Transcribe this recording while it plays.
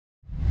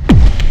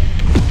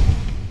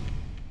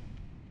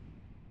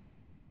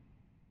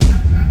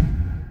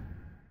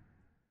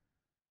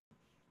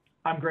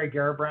I'm Greg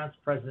Garrabrants,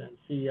 President and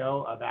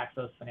CEO of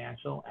Axos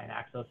Financial and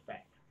Axos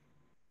Bank.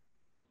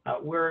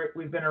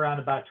 We've been around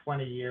about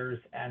 20 years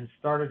and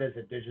started as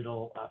a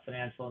digital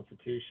financial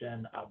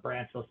institution, a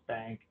branchless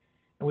bank,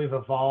 and we've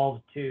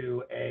evolved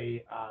to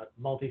a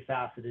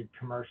multifaceted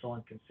commercial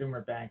and consumer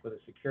bank with a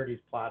securities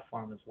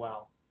platform as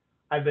well.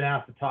 I've been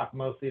asked to talk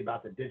mostly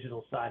about the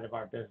digital side of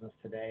our business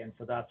today, and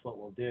so that's what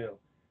we'll do.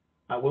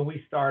 When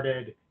we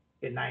started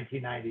in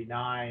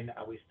 1999,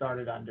 we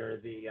started under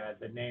the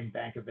name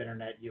Bank of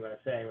Internet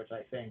USA, which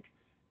I think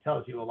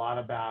tells you a lot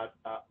about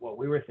what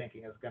we were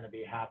thinking is going to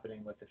be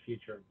happening with the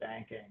future of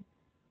banking.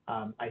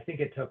 I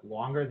think it took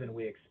longer than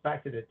we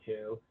expected it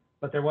to,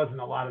 but there wasn't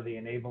a lot of the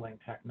enabling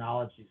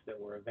technologies that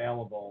were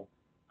available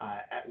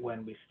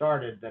when we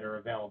started that are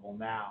available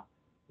now.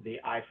 The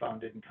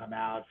iPhone didn't come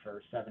out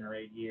for 7 or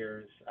 8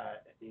 years,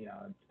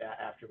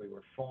 after we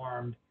were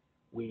formed.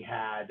 We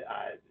had,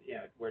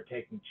 we're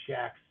taking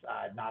checks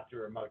not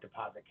through remote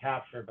deposit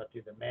capture, but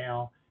through the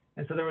mail.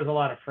 And so there was a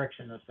lot of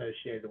friction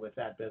associated with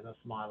that business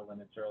model in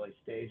its early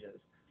stages.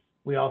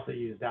 We also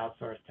used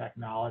outsourced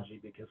technology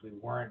because we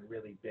weren't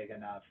really big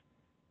enough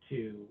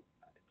to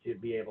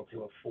be able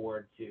to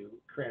afford to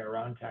create our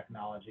own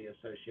technology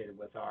associated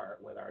with our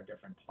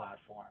different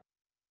platforms.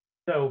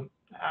 So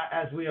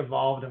as we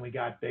evolved and we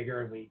got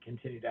bigger and we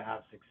continued to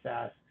have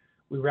success,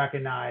 we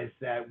recognized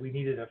that we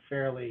needed a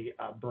fairly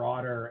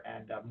broader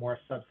and more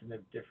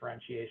substantive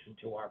differentiation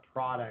to our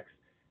products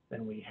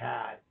than we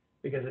had,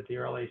 because at the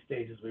early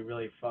stages, we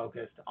really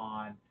focused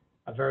on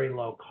a very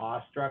low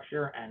cost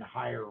structure and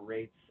higher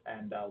rates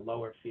and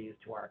lower fees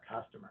to our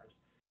customers.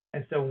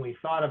 And so when we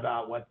thought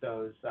about what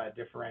those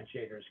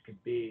differentiators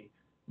could be,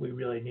 we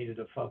really needed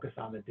to focus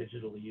on the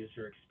digital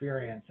user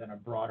experience and a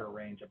broader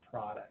range of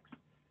products.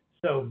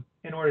 So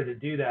in order to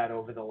do that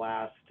over the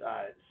last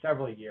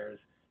several years,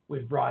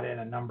 we've brought in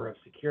a number of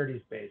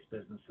securities-based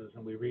businesses,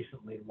 and we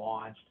recently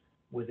launched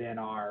within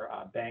our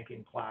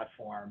banking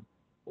platform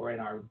or in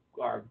our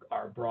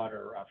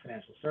broader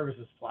financial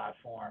services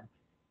platform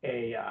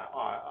a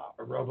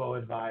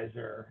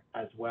robo-advisor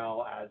as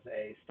well as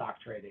a stock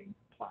trading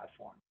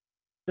platform.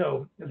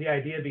 So the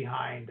idea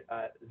behind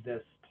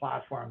this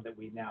platform that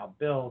we now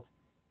built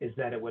is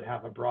that it would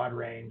have a broad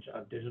range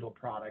of digital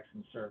products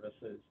and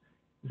services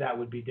that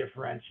would be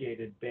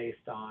differentiated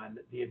based on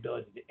the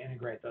ability to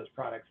integrate those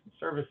products and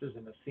services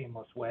in a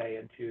seamless way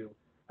into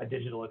a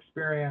digital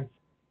experience,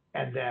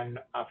 and then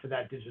for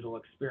that digital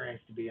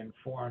experience to be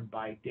informed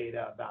by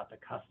data about the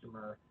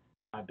customer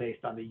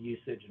based on the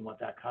usage and what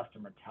that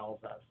customer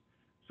tells us.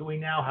 So we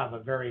now have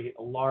a very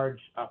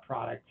large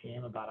product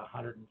team, about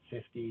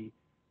 150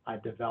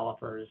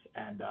 developers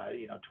and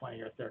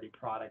 20 or 30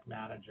 product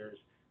managers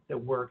that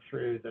work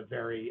through the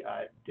very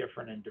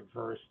different and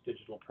diverse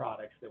digital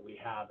products that we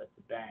have at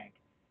the bank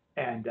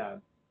and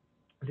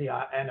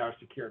our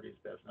securities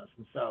business.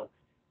 And so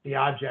the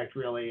object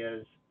really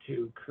is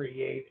to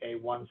create a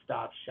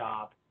one-stop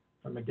shop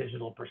from a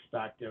digital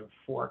perspective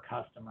for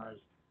customers,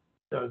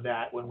 so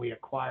that when we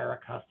acquire a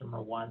customer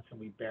once and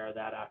we bear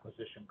that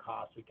acquisition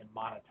cost, we can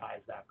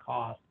monetize that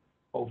cost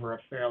over a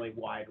fairly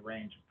wide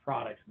range of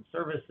products and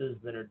services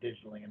that are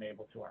digitally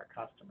enabled to our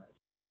customers.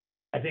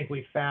 I think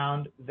we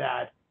found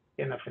that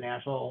in the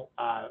financial,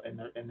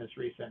 in this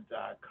recent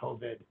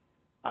COVID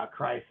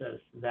crisis,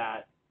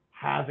 that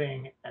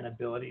having an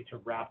ability to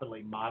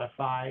rapidly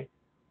modify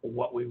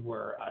what we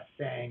were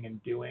saying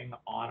and doing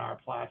on our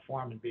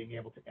platform and being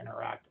able to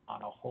interact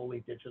on a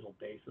wholly digital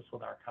basis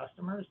with our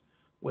customers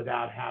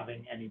without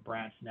having any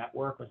branch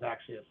network was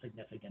actually a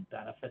significant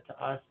benefit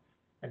to us.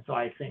 And so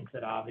I think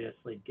that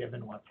obviously,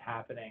 given what's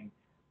happening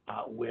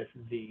with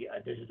the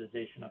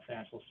digitization of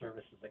financial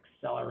services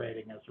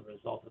accelerating as a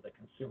result of the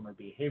consumer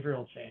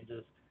behavioral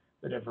changes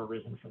that have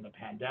arisen from the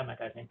pandemic,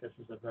 I think this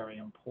is a very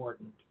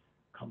important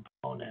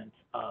component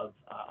of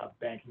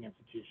banking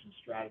institution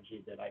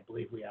strategy that I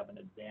believe we have an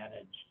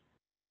advantage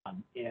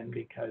in,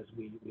 because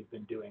we've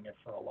been doing it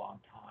for a long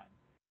time.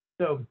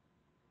 So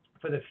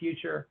for the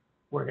future,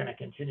 we're going to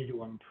continue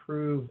to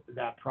improve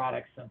that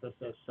product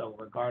synthesis. So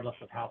regardless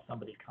of how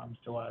somebody comes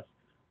to us,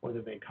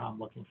 whether they come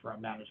looking for a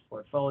managed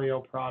portfolio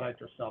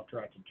product or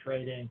self-directed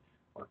trading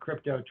or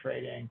crypto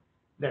trading,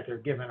 that they're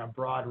given a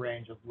broad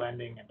range of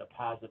lending and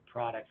deposit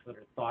products that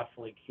are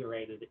thoughtfully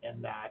curated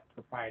in that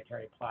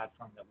proprietary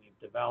platform that we've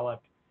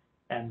developed.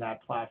 And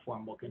that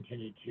platform will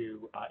continue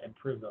to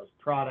improve those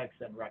products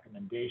and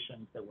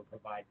recommendations that will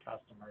provide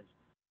customers,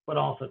 but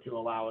also to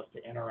allow us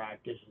to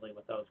interact digitally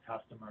with those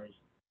customers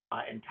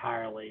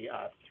entirely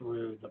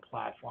through the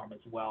platform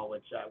as well,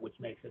 which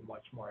makes it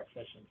much more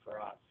efficient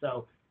for us.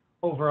 So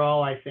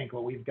overall, I think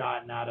what we've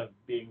gotten out of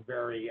being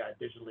very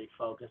digitally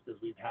focused is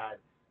we've had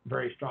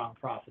very strong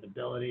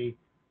profitability.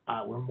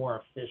 We're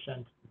more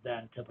efficient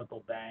than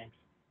typical banks,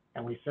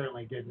 and we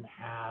certainly didn't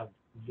have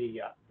the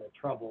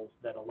troubles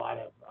that a lot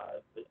of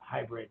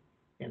hybrid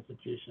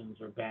institutions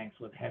or banks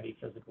with heavy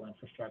physical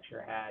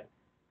infrastructure had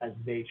as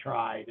they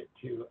tried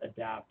to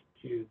adapt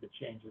to the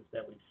changes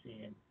that we've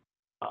seen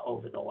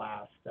over the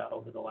last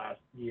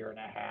year and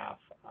a half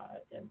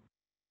in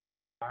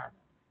the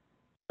environment.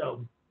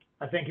 So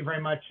Thank you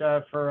very much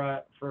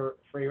for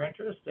your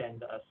interest,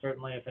 and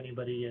certainly if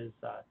anybody is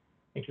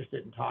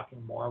interested in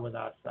talking more with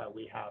us,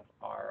 we have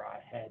our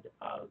head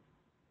of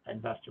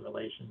investor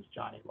relations,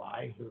 Johnny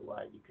Lai, who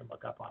you can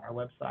look up on our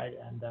website,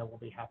 and we'll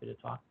be happy to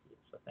talk to you.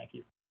 So thank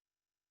you.